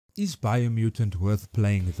Is Biomutant worth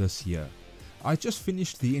playing this year? I just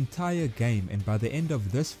finished the entire game, and by the end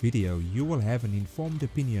of this video you will have an informed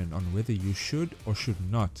opinion on whether you should or should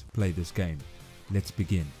not play this game. Let's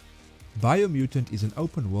begin. Biomutant is an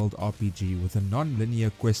open world RPG with a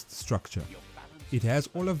non-linear quest structure. It has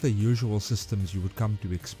all of the usual systems you would come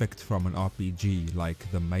to expect from an RPG,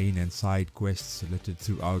 like the main and side quests littered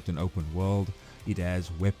throughout an open world. It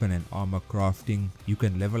has weapon and armor crafting. You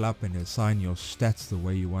can level up and assign your stats the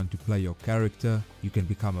way you want to play your character. You can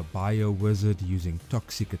become a bio wizard using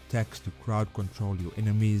toxic attacks to crowd control your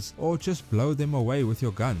enemies, or just blow them away with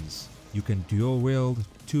your guns. You can dual wield,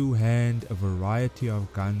 two-hand, a variety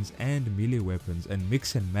of guns and melee weapons, and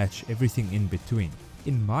mix and match everything in between.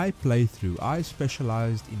 In my playthrough, I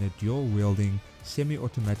specialized in a dual wielding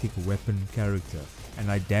semi-automatic weapon character, and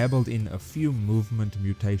I dabbled in a few movement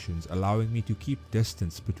mutations, allowing me to keep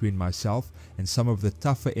distance between myself and some of the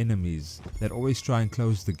tougher enemies that always try and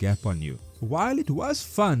close the gap on you. While it was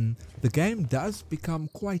fun, the game does become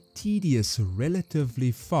quite tedious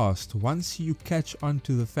relatively fast once you catch on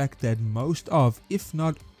to the fact that most of, if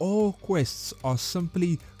not all, quests are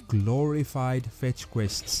simply glorified fetch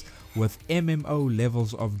quests with MMO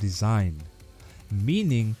levels of design,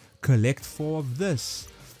 meaning collect 4 of this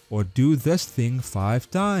or do this thing 5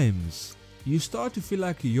 times. You start to feel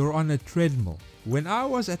like you're on a treadmill. When I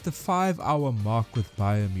was at the 5-hour mark with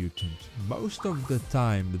Biomutant, most of the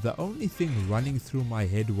time the only thing running through my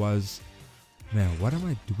head was, man, what am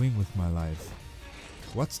I doing with my life?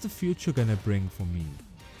 What's the future gonna bring for me?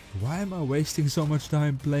 Why am I wasting so much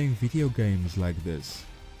time playing video games like this?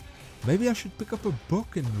 Maybe I should pick up a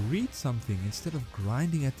book and read something instead of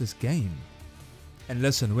grinding at this game. And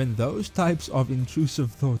listen, when those types of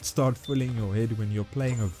intrusive thoughts start filling your head when you're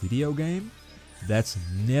playing a video game, that's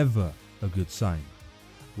never a good sign.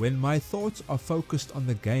 When my thoughts are focused on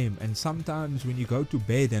the game, and sometimes when you go to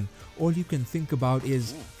bed and all you can think about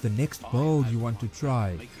is the next build you want to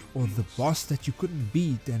try, or the boss that you couldn't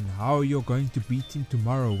beat and how you're going to beat him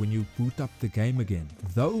tomorrow when you boot up the game again,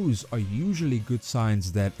 those are usually good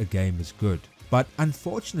signs that a game is good. But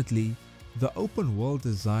unfortunately, the open world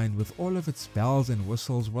design with all of its bells and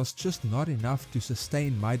whistles was just not enough to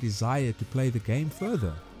sustain my desire to play the game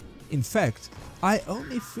further. In fact, I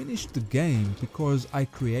only finished the game because I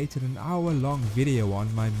created an hour-long video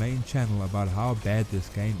on my main channel about how bad this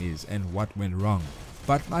game is and what went wrong.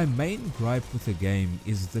 But my main gripe with the game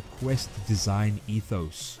is the quest design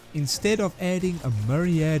ethos. Instead of adding a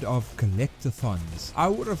myriad of collectathons, I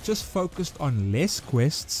would have just focused on less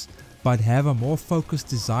quests but have a more focused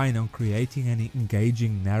design on creating an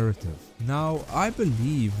engaging narrative. Now, I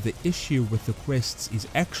believe the issue with the quests is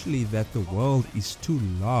actually that the world is too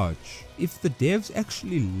large. If the devs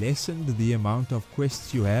actually lessened the amount of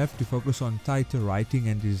quests you have to focus on tighter writing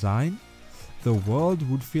and design, the world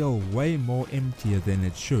would feel way more emptier than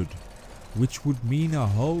it should, which would mean a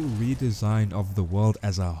whole redesign of the world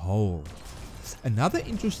as a whole. Another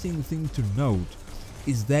interesting thing to note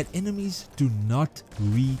is that enemies do not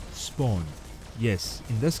respawn. Yes,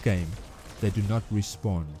 in this game, they do not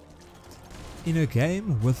respawn. In a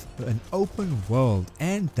game with an open world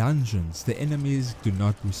and dungeons, the enemies do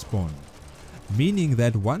not respawn, meaning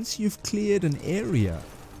that once you've cleared an area,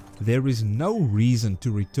 there is no reason to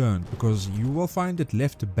return because you will find it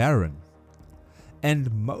left barren.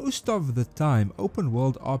 And most of the time, open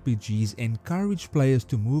world RPGs encourage players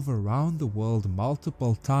to move around the world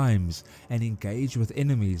multiple times and engage with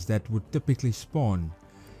enemies that would typically spawn,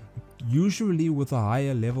 usually with a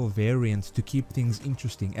higher level variance to keep things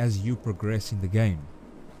interesting as you progress in the game.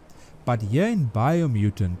 But here in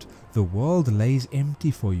Biomutant, the world lays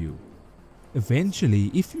empty for you.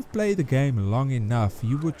 Eventually, if you play the game long enough,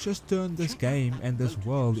 you would just turn this game and this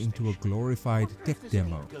world into a glorified tech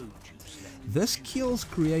demo. This kills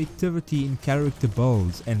creativity in character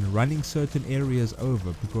builds and running certain areas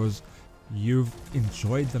over because you've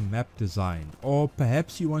enjoyed the map design, or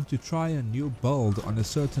perhaps you want to try a new build on a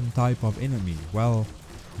certain type of enemy. Well,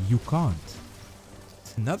 you can't.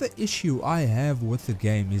 Another issue I have with the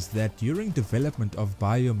game is that during development of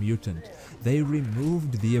Biomutant, they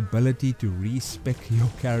removed the ability to respec your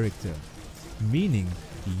character, meaning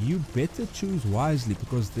you better choose wisely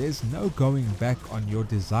because there's no going back on your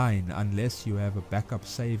design unless you have a backup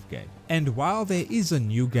save game. And while there is a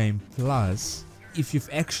new game plus, if you've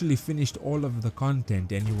actually finished all of the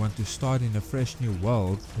content and you want to start in a fresh new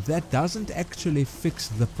world, that doesn't actually fix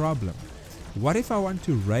the problem. What if I want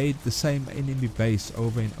to raid the same enemy base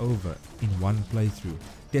over and over in one playthrough,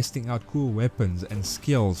 testing out cool weapons and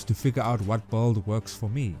skills to figure out what build works for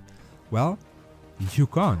me? Well, you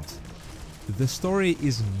can't. The story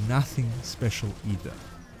is nothing special either.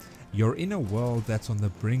 You're in a world that's on the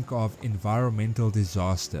brink of environmental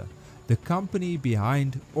disaster. The company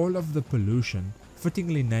behind all of the pollution,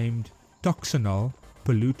 fittingly named Toxinol,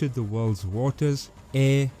 polluted the world's waters,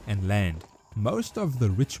 air and land. Most of the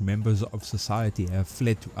rich members of society have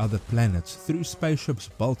fled to other planets through spaceships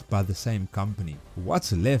built by the same company.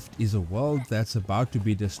 What's left is a world that's about to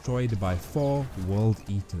be destroyed by 4 world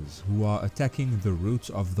eaters who are attacking the roots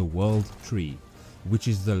of the world tree, which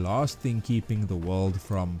is the last thing keeping the world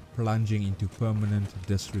from plunging into permanent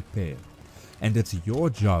disrepair. And it's your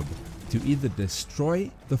job to either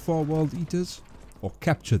destroy the 4 world eaters or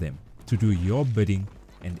capture them to do your bidding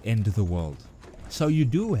and end the world. So you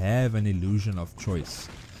do have an illusion of choice,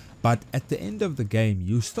 but at the end of the game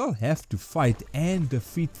you still have to fight and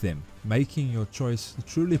defeat them, making your choice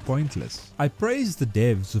truly pointless. I praise the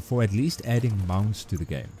devs for at least adding mounts to the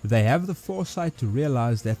game. They have the foresight to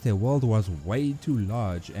realize that their world was way too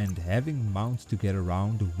large and having mounts to get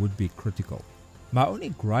around would be critical. My only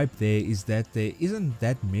gripe there is that there isn't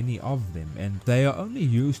that many of them and they are only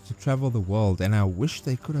used to travel the world, and I wish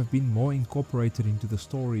they could have been more incorporated into the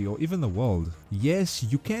story or even the world. Yes,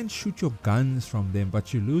 you can shoot your guns from them,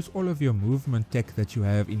 but you lose all of your movement tech that you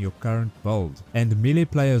have in your current build, and melee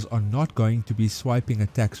players are not going to be swiping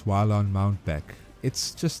attacks while on mount back.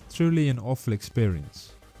 It's just truly an awful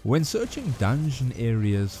experience. When searching dungeon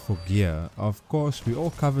areas for gear, of course we all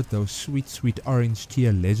covered those sweet orange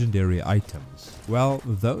tier legendary items. Well,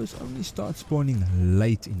 those only start spawning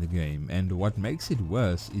late in the game, and what makes it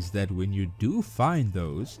worse is that when you do find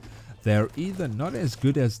those, they're either not as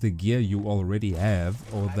good as the gear you already have,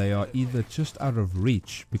 or they are either just out of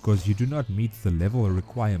reach because you do not meet the level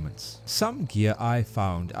requirements. Some gear I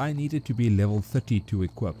found I needed to be level 30 to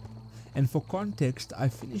equip. And for context, I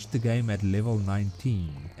finished the game at level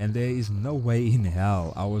 19 and there is no way in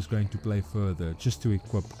hell I was going to play further just to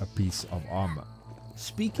equip a piece of armor.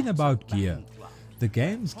 Speaking about gear, the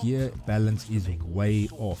game's gear balance is way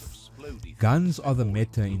off. Guns are the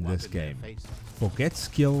meta in this game. Forget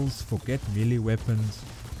skills, forget melee weapons.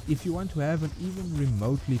 If you want to have an even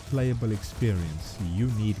remotely playable experience, you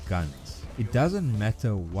need guns. It doesn't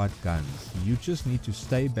matter what guns, you just need to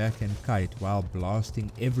stay back and kite while blasting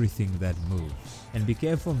everything that moves. And be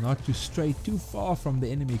careful not to stray too far from the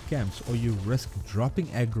enemy camps, or you risk dropping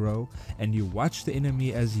aggro and you watch the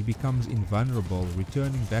enemy as he becomes invulnerable,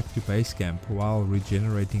 returning back to base camp while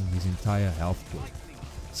regenerating his entire health pool.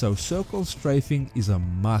 So circle strafing is a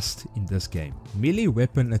must in this game. Melee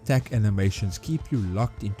weapon attack animations keep you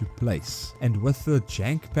locked into place, and with the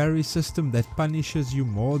jank parry system that punishes you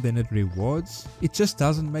more than it rewards, it just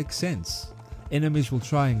doesn't make sense. Enemies will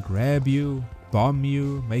try and grab you, bomb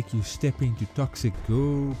you, make you step into toxic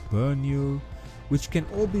goo, burn you, which can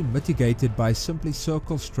all be mitigated by simply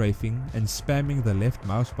circle strafing and spamming the left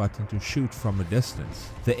mouse button to shoot from a distance.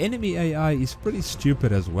 The enemy AI is pretty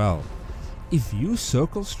stupid as well. If you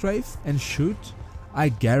circle strafe and shoot, I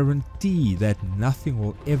guarantee that nothing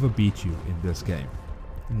will ever beat you in this game.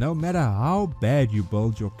 No matter how bad you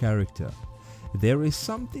build your character, there is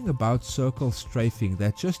something about circle strafing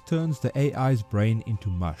that just turns the AI's brain into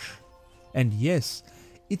mush. And yes,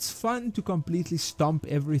 it's fun to completely stomp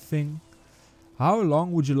everything. How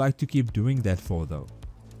long would you like to keep doing that for though?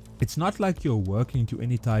 It's not like you're working to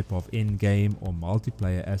any type of in-game or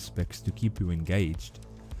multiplayer aspects to keep you engaged.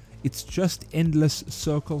 It's just endless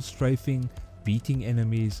circle strafing, beating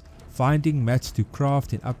enemies, finding mats to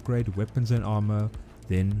craft and upgrade weapons and armor,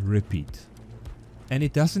 then repeat. And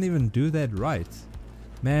it doesn't even do that right.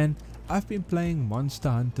 Man, I've been playing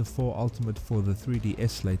Monster Hunter 4 Ultimate for the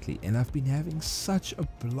 3DS lately, and I've been having such a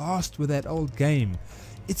blast with that old game.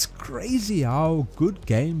 It's crazy how good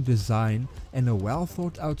game design and a well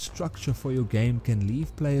thought out structure for your game can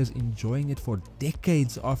leave players enjoying it for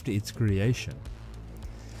decades after its creation.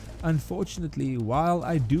 Unfortunately, while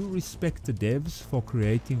I do respect the devs for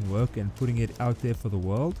creating work and putting it out there for the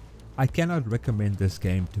world, I cannot recommend this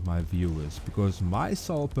game to my viewers because my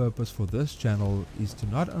sole purpose for this channel is to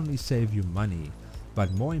not only save you money,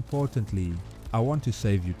 but more importantly, I want to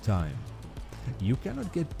save you time. You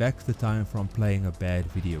cannot get back the time from playing a bad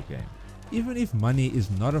video game. Even if money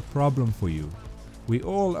is not a problem for you, we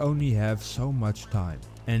all only have so much time,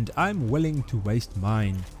 and I'm willing to waste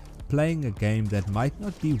mine playing a game that might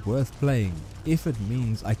not be worth playing if it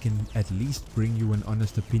means I can at least bring you an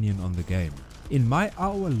honest opinion on the game. In my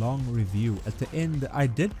hour-long review at the end, I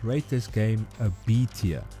did rate this game a B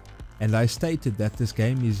tier, and I stated that this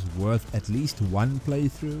game is worth at least one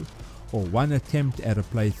playthrough or one attempt at a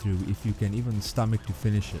playthrough if you can even stomach to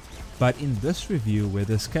finish it. But in this review, where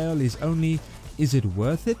the scale is only is it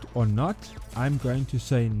worth it or not, I'm going to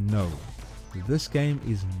say no. this game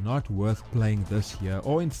is not worth playing this year,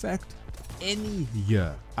 or in fact any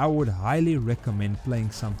year. I would highly recommend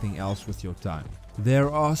playing something else with your time.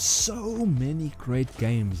 There are so many great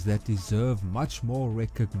games that deserve much more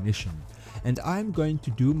recognition, and I'm going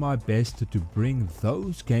to do my best to bring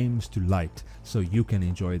those games to light so you can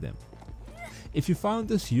enjoy them. If you found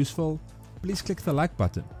this useful, please click the like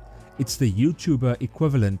button. It's the YouTuber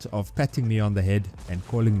equivalent of patting me on the head and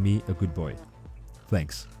calling me a good boy.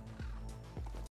 Thanks.